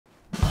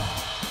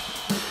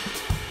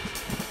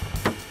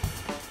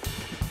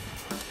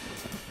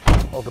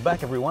Welcome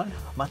back, everyone.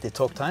 Mate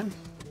talk time.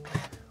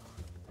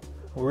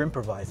 We're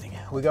improvising.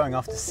 We're going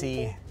off to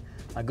see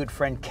my good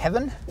friend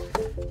Kevin.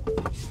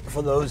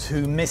 For those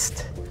who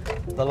missed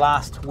the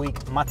last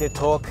week Mate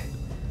talk,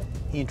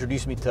 he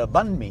introduced me to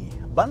banh mi.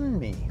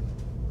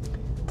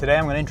 Today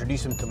I'm going to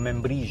introduce him to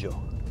membrillo.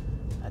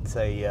 That's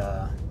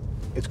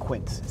it's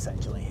quince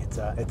essentially.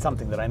 It's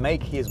something that I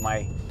make. Here's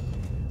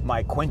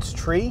my quince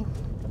tree.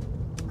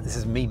 This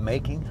is me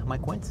making my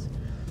quince,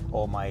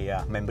 or my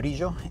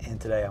membrillo, and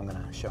today I'm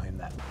going to show him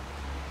that.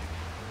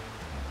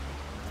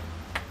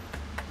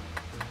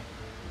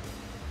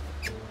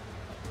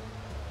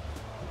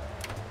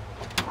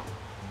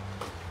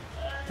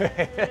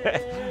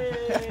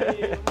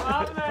 Hey,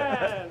 my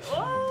man!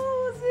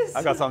 Oh, what's this?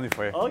 I got something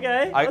for you.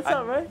 Okay, what's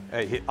up, bro?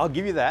 Hey, I'll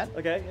give you that.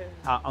 Okay.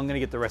 I'm going to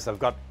get the rest. I've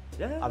got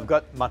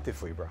mate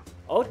for you, bro.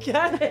 Okay.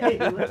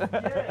 Let's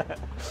get it.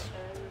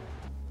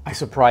 I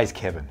surprised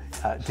Kevin.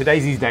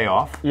 Today's his day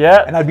off.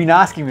 Yeah. And I'd been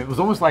asking him, it was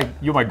almost like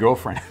you're my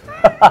girlfriend.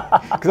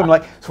 Because I'm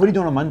like, so what are you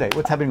doing on Monday?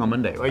 What's happening on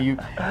Monday? Are you?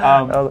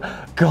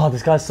 God,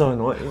 this guy's so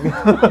annoying.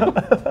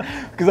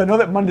 Because I know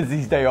that Monday's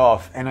his day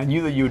off, and I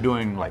knew that you were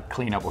doing like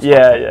cleanup or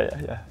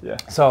stuff. Yeah.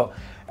 So,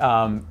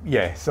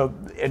 So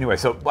anyway,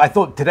 so I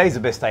thought today's the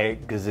best day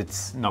because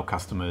it's no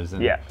customers.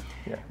 And Yeah.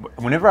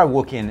 Whenever I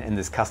walk in and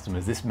there's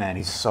customers, this man,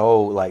 he's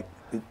so like,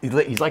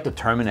 he's like the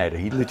Terminator.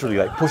 He literally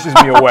like pushes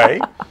me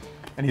away.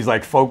 And he's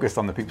like focused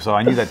on the people, so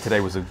I knew that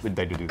today was a good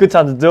day to do. Good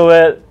time to do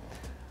it.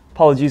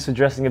 Apologies for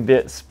dressing a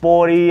bit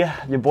sporty.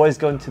 Your boy's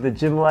going to the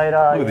gym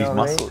later. Look at these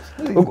muscles.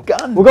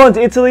 We're going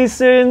to Italy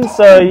soon,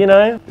 so you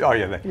know. Oh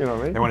yeah, you know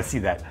what I mean? They want to see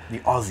that, the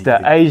Aussie. The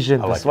thing.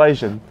 Asian like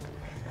persuasion.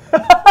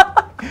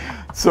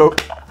 So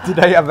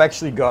today I've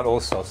actually got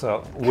also.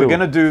 So we're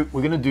gonna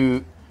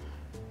do.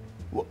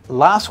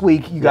 Last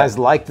week you guys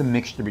liked the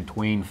mixture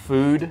between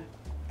food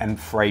and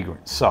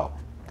fragrance. So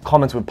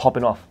Comments were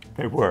popping off.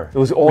 they were. It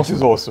was awesome. Which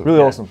is awesome.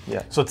 Really awesome.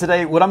 Yeah. So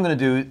today, what I'm going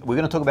to do, we're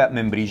going to talk about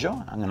membrillo.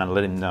 I'm going to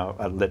let him know,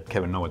 let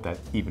Kevin know what that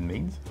even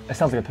means. It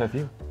sounds like a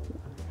perfume.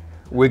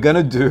 We're going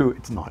to do,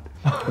 it's not.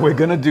 We're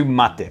going to do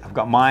mate. I've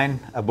got mine.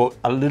 I bought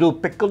a little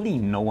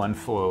piccolino one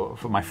for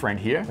my friend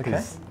here.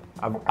 Okay.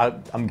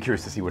 I'm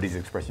curious to see what his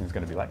expression is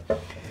going to be like. But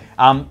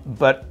I'm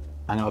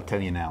going to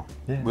tell you now.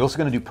 Yeah. We're also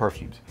going to do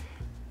perfumes.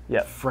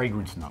 Yeah.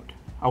 Fragrance note.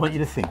 I want you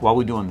to think while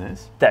we're doing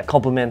this. That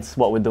complements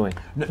what we're doing.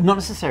 Not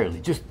necessarily.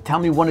 Just tell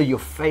me one of your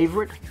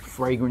favorite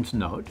fragrance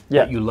note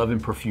that you love in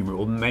perfumery,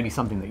 or maybe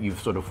something that you've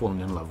sort of fallen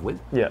in love with.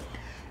 Yeah.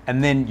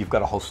 And then you've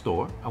got a whole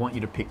store. I want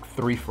you to pick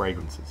 3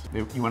 fragrances.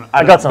 You want?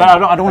 I got some. But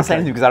I don't want to say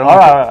anything because I don't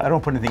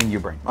want to put anything in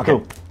your brain. Okay.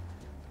 Cool.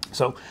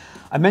 So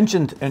I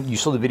mentioned, and you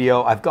saw the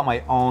video, I've got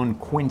my own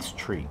quince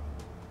tree.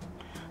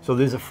 So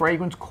there's a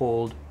fragrance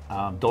called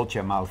Dolce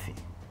Amalfi.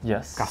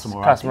 Yes.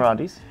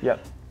 Casamorati.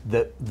 Yep.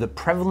 The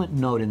prevalent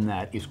note in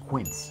that is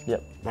quince.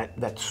 Yep.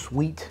 That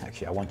sweet.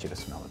 Actually, I want you to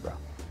smell it, bro.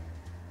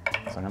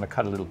 So I'm gonna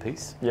cut a little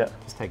piece. Yeah.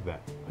 Just take that.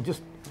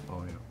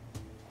 Oh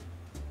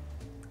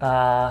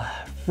yeah.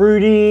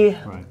 Fruity.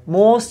 Right.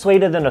 More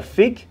sweeter than a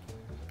fig.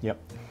 Yep.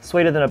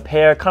 Sweeter than a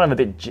pear. Kind of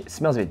a bit.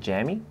 Smells a bit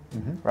jammy.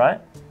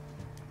 Right.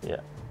 Yeah.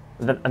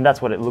 And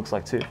that's what it looks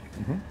like too.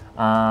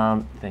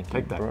 Thank you.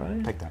 Take that.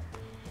 Bro. Take that.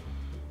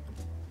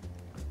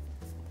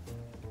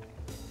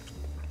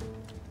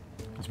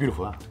 It's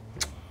beautiful, huh?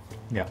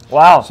 Yeah.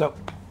 Wow. So,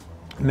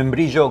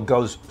 membrillo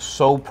goes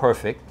so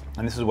perfect,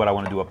 and this is what I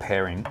want to do a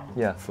pairing.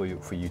 For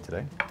you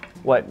today.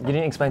 Wait, you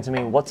didn't explain to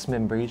me what's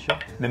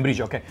membrillo?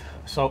 Membrillo, okay.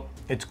 So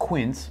it's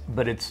quince,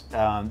 but it's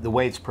the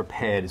way it's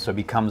prepared, so it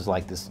becomes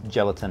like this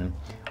gelatin.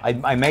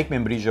 I make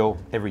membrillo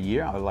every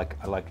year. I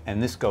like,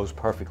 and this goes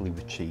perfectly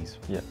with cheese.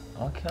 Yeah.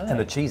 Okay. And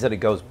the cheese that it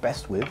goes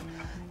best with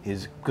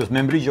is because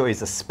membrillo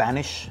is a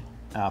Spanish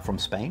from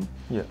Spain.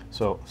 Yeah.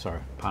 So sorry,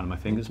 pardon my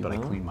fingers, but I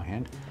cleaned my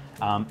hand.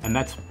 And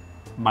that's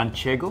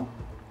Manchego.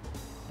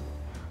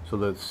 So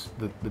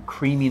the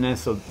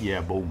creaminess of,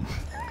 boom.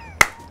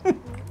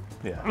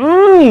 Yeah.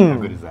 How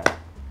good is that?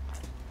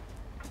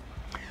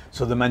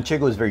 So the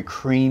Manchego is very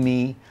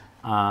creamy,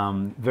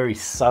 very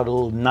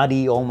subtle,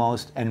 nutty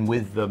almost, and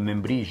with the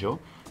membrillo,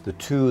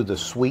 the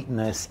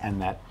sweetness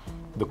and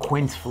the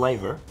quince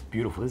flavor,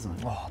 beautiful, isn't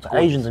it? Oh, the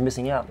Asians are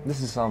missing out.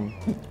 This is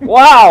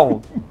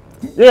wow.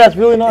 Yeah, it's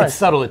really nice. It's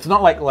subtle. It's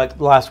not like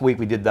last week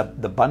we did the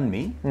banh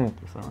mi.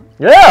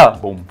 Yeah.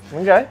 Boom.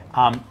 Okay.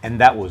 And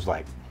that was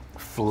like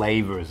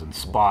flavors and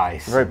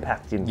spice. Very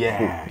packed in.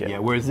 Yeah.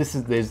 Whereas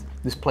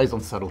this plays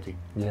on subtlety.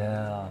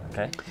 Yeah.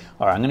 Okay.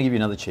 All right, I'm going to give you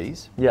another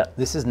cheese. Yeah.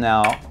 This is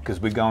now because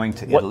we're going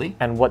to Italy.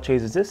 And what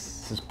cheese is this?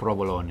 This is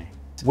provolone.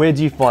 Where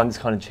do you find this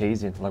kind of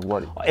cheese in? Like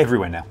what?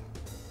 Everywhere now.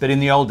 But in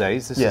the old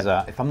days, this is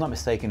if I'm not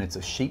mistaken, it's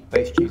a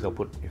sheep-based cheese. I'll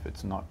put, if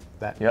it's not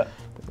that. Yeah.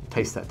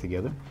 Taste that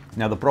together.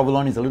 Now the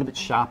provolone is a little bit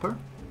sharper,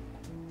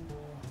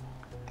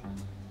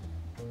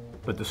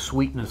 but the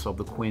sweetness of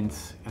the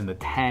quince and the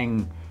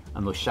tang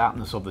and the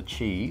sharpness of the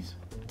cheese,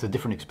 it's a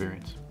different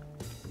experience.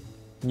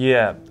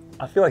 Yeah,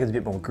 I feel like it's a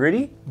bit more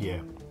gritty. Yeah,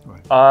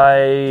 right.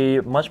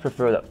 I much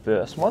prefer that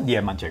first one.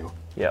 Yeah, Manchego.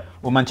 Yeah.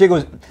 Well, Manchego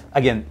is,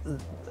 again,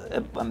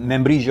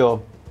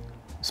 membrillo,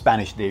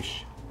 Spanish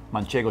dish.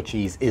 Manchego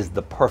cheese is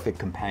the perfect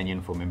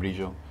companion for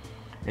Membrillo.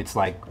 It's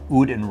like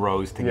oud and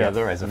rose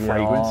together as a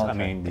fragrance. Okay. I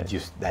mean,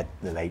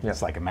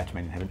 it's like a match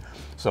made in heaven.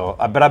 So,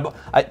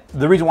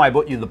 the reason why I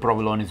bought you the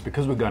provolone is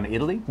because we're going to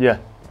Italy. Yeah.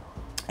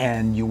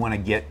 And you want to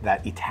get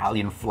that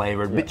Italian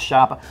flavor, a bit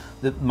sharper.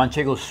 The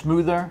Manchego's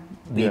smoother.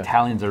 The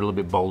Italians are a little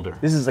bit bolder.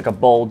 This is like a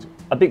bold,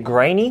 a bit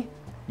grainy.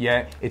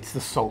 Yeah, it's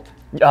the salt.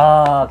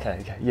 Ah,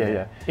 okay.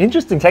 Yeah.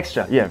 Interesting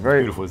texture. Yeah,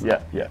 very Beautiful, isn't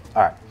it? Yeah.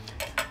 All right.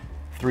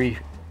 3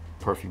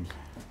 perfumes.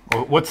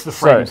 What's the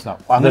fragrance now?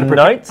 I'm going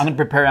to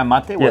prepare a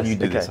mate while you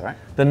do this, all right?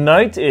 The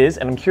note is,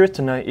 and I'm curious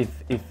to know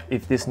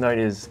if this note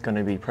is going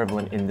to be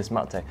prevalent in this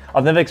mate.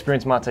 I've never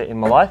experienced mate in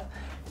my life.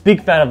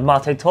 Big fan of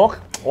Mate Talk.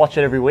 Watch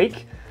it every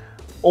week.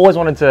 Always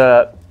wanted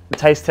to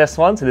taste test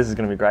one, so this is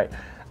going to be great.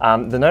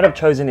 The note I've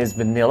chosen is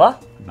vanilla.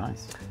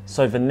 Nice.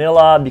 So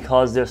vanilla,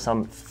 because there's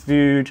some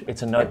food,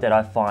 it's a note that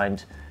I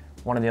find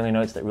one of the only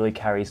notes that really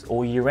carries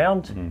all year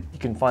round. You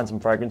can find some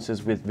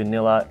fragrances with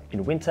vanilla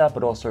in winter,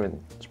 but also in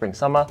spring,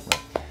 summer.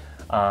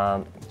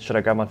 Should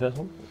I grab my first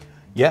one?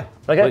 Yeah,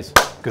 okay. Please.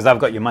 Because I've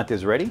got your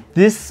mates ready.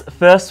 This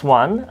first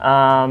one,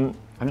 I'm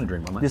going to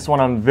drink my mate. This one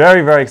I'm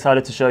very, very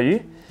excited to show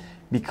you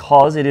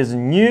because it is a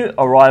new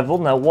arrival.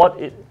 Now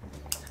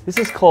this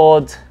is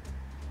called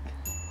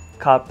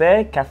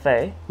CARPE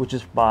Cafe, which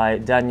is by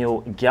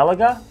Daniel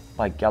Gallagher,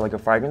 by Gallagher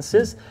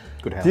Fragrances.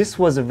 Good house. This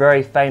was a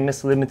very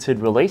famous limited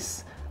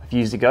release a few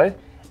years ago,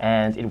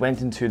 and it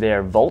went into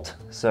their vault.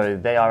 So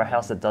they are a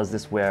house that does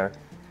this where,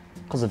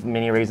 because of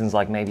many reasons,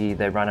 like maybe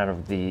they run out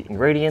of the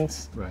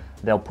ingredients,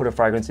 they'll put a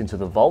fragrance into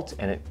the vault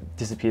and it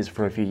disappears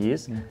for a few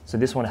years. So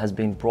this one has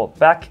been brought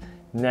back.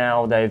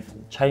 Now they've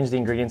changed the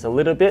ingredients a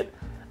little bit.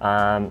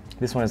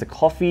 This one is a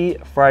coffee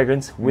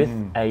fragrance with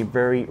a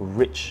very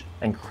rich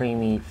and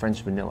creamy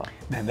French vanilla.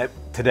 Man,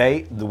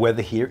 today the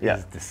weather here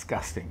is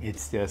disgusting.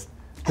 It's just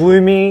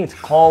gloomy. It's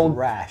cold.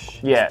 Rash.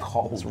 Yeah, it's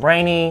cold. It's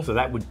rainy. So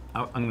that would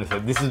I'm gonna say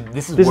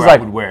this is where I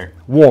would wear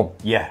warm.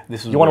 Yeah,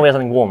 this is. You want to wear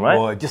something warm, right?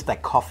 Or just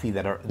that coffee,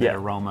 that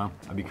aroma.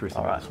 I'd be curious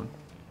about this one.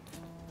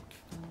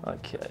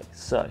 Okay,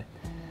 so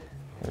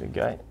here we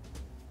go.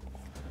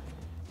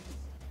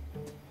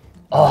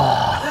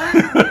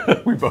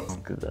 Oh, we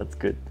both. That's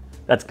good.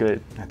 That's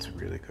good. That's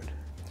really good.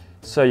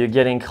 So you're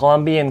getting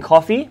Colombian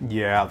coffee?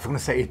 Yeah, I was going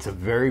to say it's a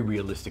very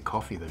realistic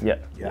coffee though.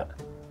 Yeah.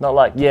 Not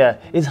like,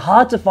 it's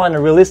hard to find a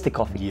realistic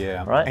coffee.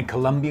 Yeah. Right? And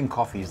Colombian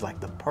coffee is like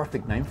the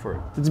perfect name for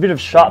it. There's a bit of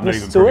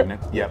sharpness to it.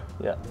 Yeah.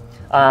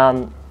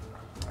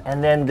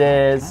 And then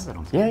there's...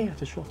 Yeah,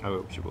 for sure.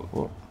 Oh,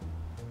 sure.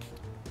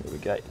 Here we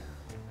go.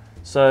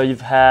 So you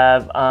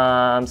have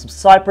some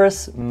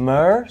cypress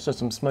myrrh, so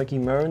some smoky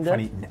myrrh in there.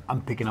 Funny,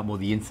 I'm picking up more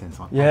the incense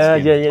on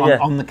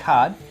on the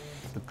card.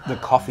 The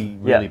coffee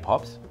really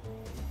pops.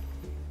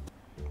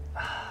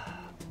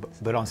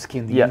 But on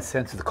skin, the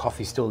incense, the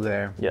coffee's still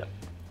there. Yeah.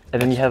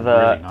 And then you have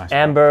nice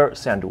amber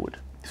sandalwood.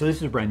 So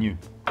this is brand new.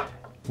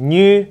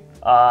 New,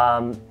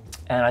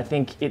 and I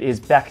think it is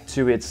back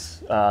to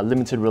its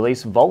limited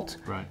release vault.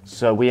 Right.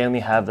 So we only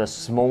have a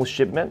small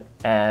shipment,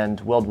 and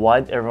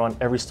worldwide,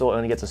 every store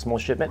only gets a small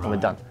shipment, and we're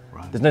done.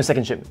 Right. There's no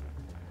second shipment.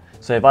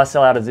 So if I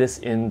sell out of this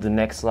in the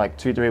next like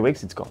 2-3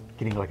 weeks, it's gone.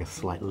 Getting like a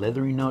slight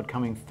leathery note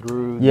coming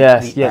through.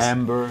 Yes, the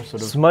amber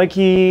sort of.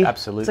 Smoky.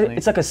 Absolutely.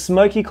 It's like a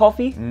smoky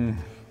coffee.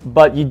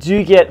 But you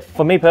do get,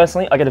 for me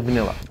personally, I get a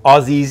vanilla.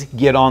 Aussies,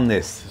 get on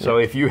this. So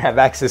if you have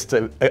access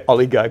to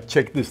Oligarch,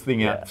 check this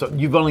thing out. So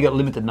you've only got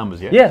limited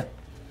numbers, yeah?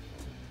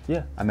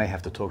 Yeah. I may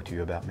have to talk to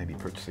you about maybe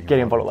purchasing.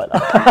 Getting a bottle later.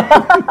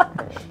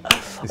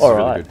 This is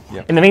really good.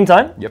 Yep. In the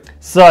meantime,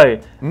 so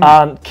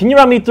can you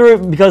run me through,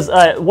 because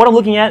what I'm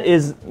looking at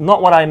is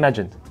not what I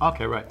imagined.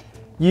 Okay, right.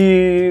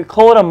 You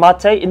call it a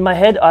mate. In my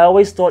head, I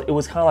always thought it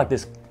was kind of like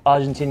this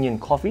Argentinian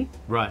coffee.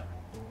 Right.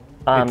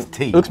 It's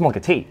tea. It looks more like a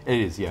tea.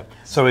 It is, yeah.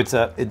 So it's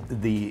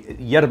the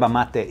Yerba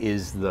Maté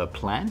is the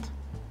plant.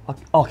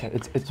 Okay,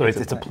 it's a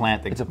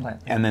plant. It's a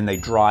plant. And then they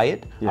dry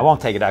it. Yeah. I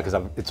won't take it out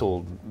because it's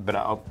all, but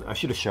I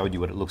should have showed you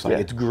what it looks like. Yeah.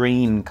 It's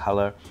green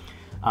color.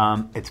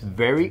 It's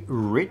very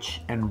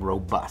rich and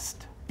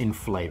robust in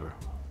flavor.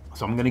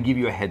 So I'm going to give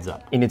you a heads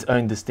up. In its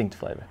own distinct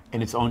flavor.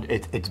 In its own,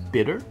 it's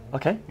bitter.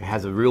 Okay. It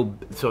has a real,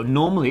 so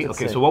normally,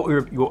 so what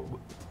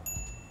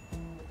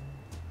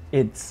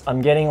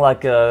I'm getting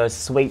like a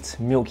sweet,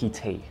 milky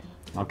tea.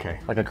 Okay.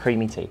 Like a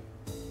creamy tea.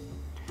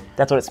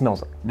 That's what it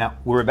smells like. Now,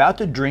 we're about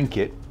to drink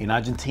it. In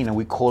Argentina,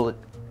 we call it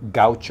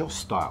gaucho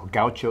style.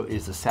 Gaucho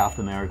is a South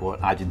American or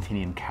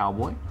Argentinian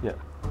cowboy. Yeah.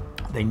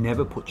 They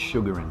never put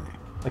sugar in there.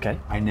 Okay.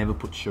 I never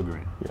put sugar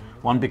in. Yeah.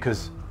 One,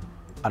 because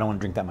I don't want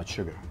to drink that much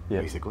sugar,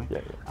 basically.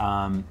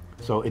 Yeah.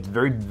 So it's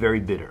very, very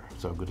bitter.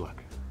 So good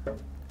luck.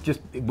 Is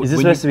this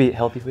supposed to be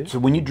healthy for you? So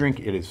when you drink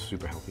it, is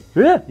super healthy.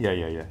 Yeah.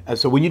 Yeah.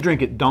 So when you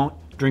drink it, don't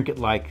drink it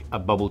like a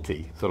bubble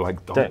tea. So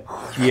like, don't.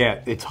 Yeah,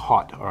 it's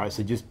hot. All right.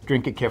 So just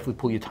drink it carefully.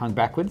 Pull your tongue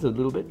backwards a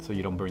little bit so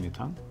you don't burn your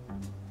tongue.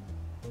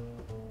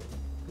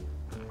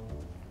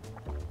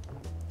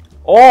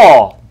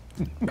 Oh,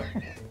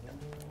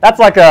 that's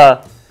like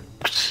a.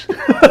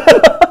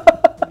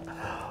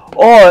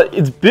 Oh,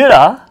 it's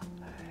bitter.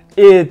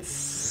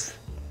 It's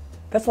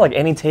That's like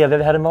any tea I've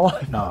ever had in my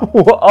life. No.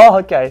 Oh,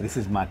 okay. This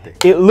is mate.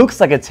 It looks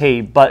like a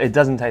tea, but it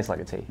doesn't taste like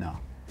a tea. No.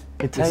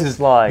 It tastes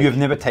like... You've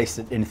never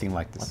tasted anything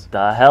like this. What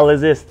the hell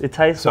is this? It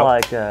tastes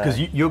like... Because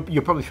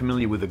you're probably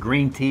familiar with a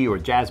green tea or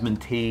jasmine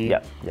tea,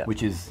 Yep.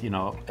 which is, you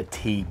know, a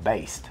tea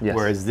based. Yes.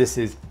 Whereas this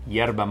is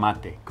yerba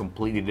mate,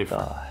 completely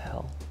different. the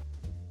hell?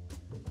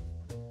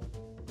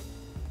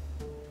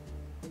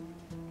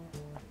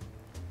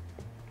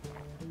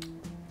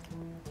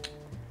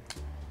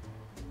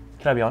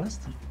 Can I be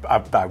honest? I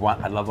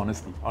love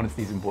honesty.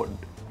 Honesty is important.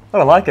 I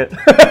don't like it.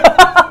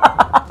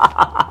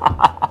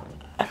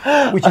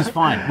 Which is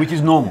fine, which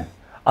is normal.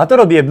 I thought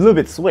it would be a little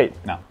bit sweet.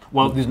 No.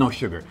 Well, there's no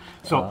sugar.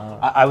 So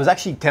I was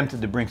actually tempted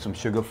to bring some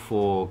sugar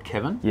for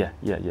Kevin. Yeah.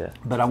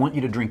 But I want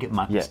you to drink it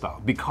mate style,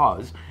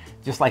 because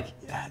just like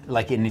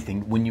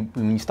anything, when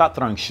you start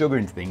throwing sugar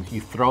into things,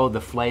 you throw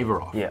the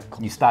flavor off. Yeah.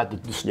 You start to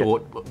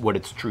distort what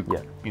it's true.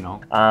 Yeah. You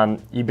know.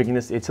 You bringing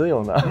this to Italy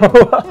or no?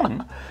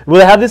 Will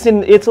they have this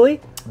in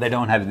Italy? They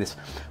don't have this.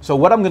 So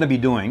what I'm going to be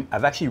doing,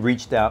 I've actually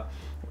reached out.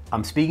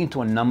 I'm speaking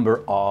to a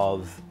number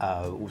of,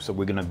 so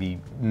we're going to be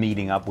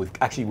meeting up with,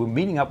 we're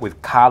meeting up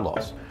with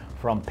Carlos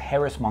from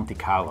Paris, Monte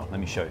Carlo. Let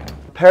me show you.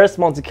 Paris,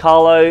 Monte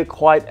Carlo,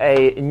 quite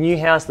a new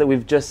house that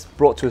we've just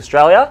brought to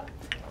Australia,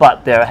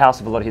 but they're a house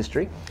with a lot of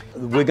history.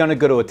 We're going to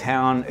go to a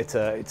town,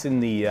 it's in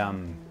the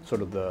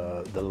sort of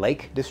the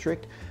lake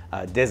district,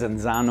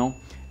 Desenzano.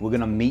 We're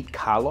going to meet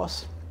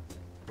Carlos,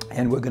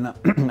 and I'm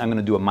going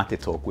to do a mate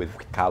talk with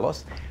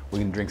Carlos. We're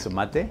going to drink some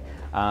mate.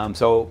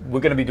 So we're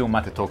going to be doing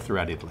mate talk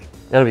throughout Italy.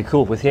 That'll be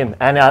cool with him.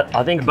 And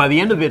I think by the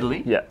end of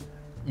Italy, you're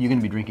going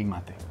to be drinking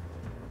mate.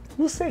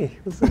 We'll see.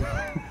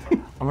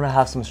 I'm going to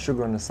have some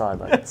sugar on the side.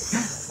 Like.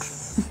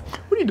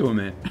 What are you doing,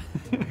 man?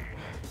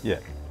 Yeah.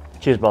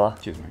 Cheers, brother.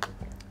 Cheers, man.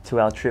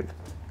 2-hour trip.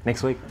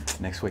 Next week.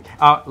 Next week.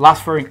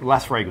 Last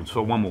fragrance.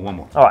 So one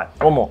more. All right,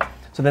 one more.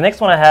 So the next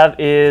one I have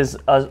is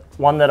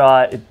one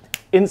that it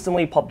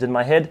instantly popped in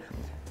my head.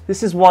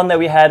 This is one that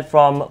we had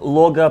from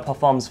LORGA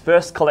Parfums'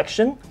 first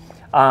collection,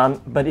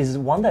 but is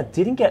one that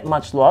didn't get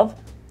much love,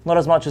 not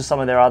as much as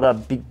some of their other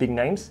big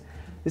names.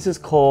 This is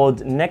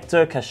called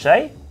NECTAR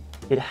CACHETE.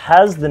 It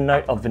has the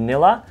note of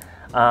vanilla.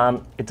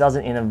 It does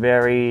it in a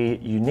very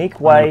unique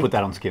way. I'm gonna put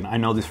that on skin. I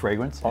know this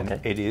fragrance. Okay.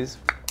 And it is.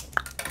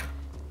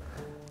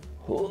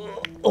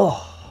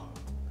 Oh.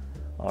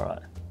 All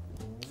right.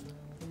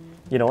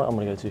 You know what? I'm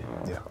gonna go to.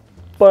 Yeah.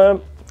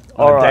 Boom.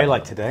 On a day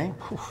like today,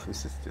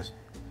 this is just.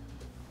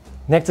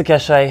 NECTAR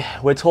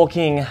CACHETE, we're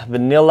talking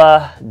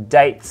vanilla,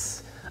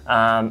 dates,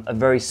 a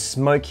very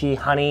smoky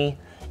honey,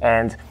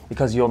 and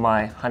because you're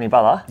my honey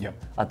brother,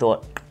 I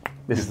thought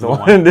this is the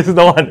one. This is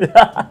the one.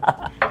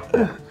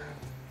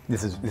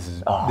 This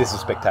is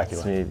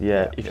spectacular. Smooth,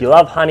 yeah. If you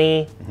love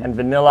honey and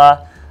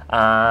vanilla,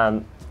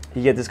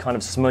 you get this kind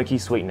of smoky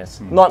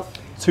sweetness. Not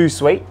too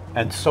sweet.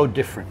 And so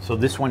different. So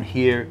this one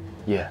here,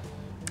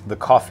 the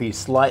coffee is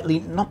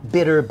slightly, not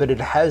bitter, but it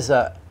has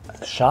a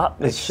sharp.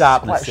 It's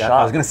sharpness. Sharp.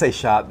 I was going to say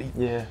sharp.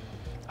 Yeah.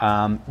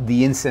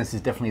 The incense is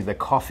definitely, the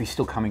coffee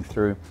still coming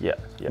through. Yeah.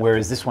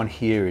 Whereas this one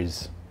here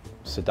is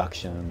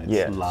seduction.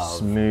 It's love.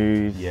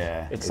 Smooth.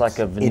 Yeah. It's like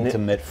a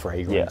intimate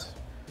fragrance.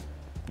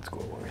 Yeah. It's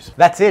glorious.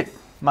 That's it.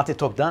 Mate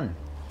talk done.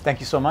 Thank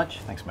you so much.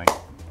 Thanks, mate.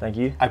 Thank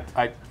you.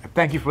 I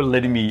thank you for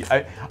letting me.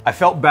 I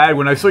felt bad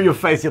when I saw your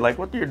face. You're like,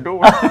 what are you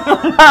doing?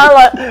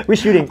 We're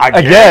shooting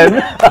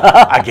again.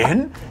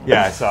 Again?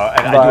 Yeah. So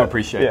I do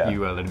appreciate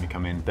you letting me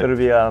come in. It'll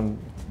be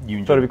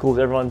thought it'd be cool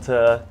for everyone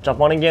to jump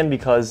on again,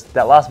 because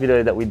that last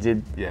video that we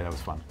did. Yeah, that was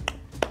fun.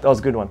 That was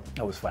a good one.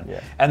 That was fun.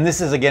 Yeah. And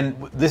this is going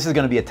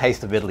to be a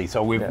taste of Italy.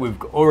 So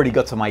we've already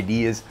got some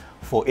ideas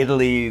for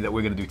Italy that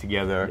we're going to do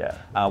together.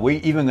 Yeah.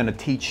 We're even going to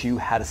teach you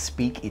how to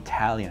speak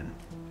Italian.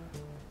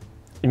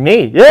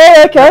 Me?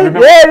 Yeah. Okay. Remember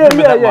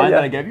that line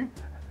that I gave you?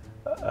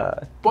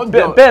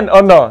 Ben.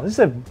 Oh no. This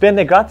is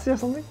bene grazie or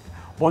something.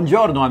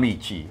 Buongiorno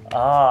amici.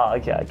 Ah.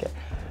 Okay.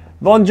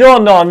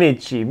 Buongiorno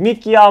amici. Mi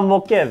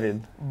chiamo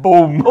Kevin.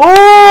 Boom.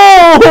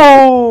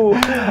 Oh!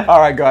 All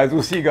right, guys.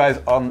 We'll see you guys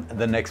on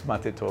the next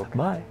Mate Talk.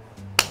 Bye.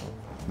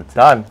 It's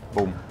done.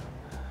 Boom.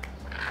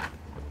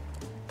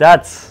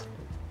 That's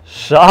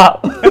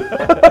sharp.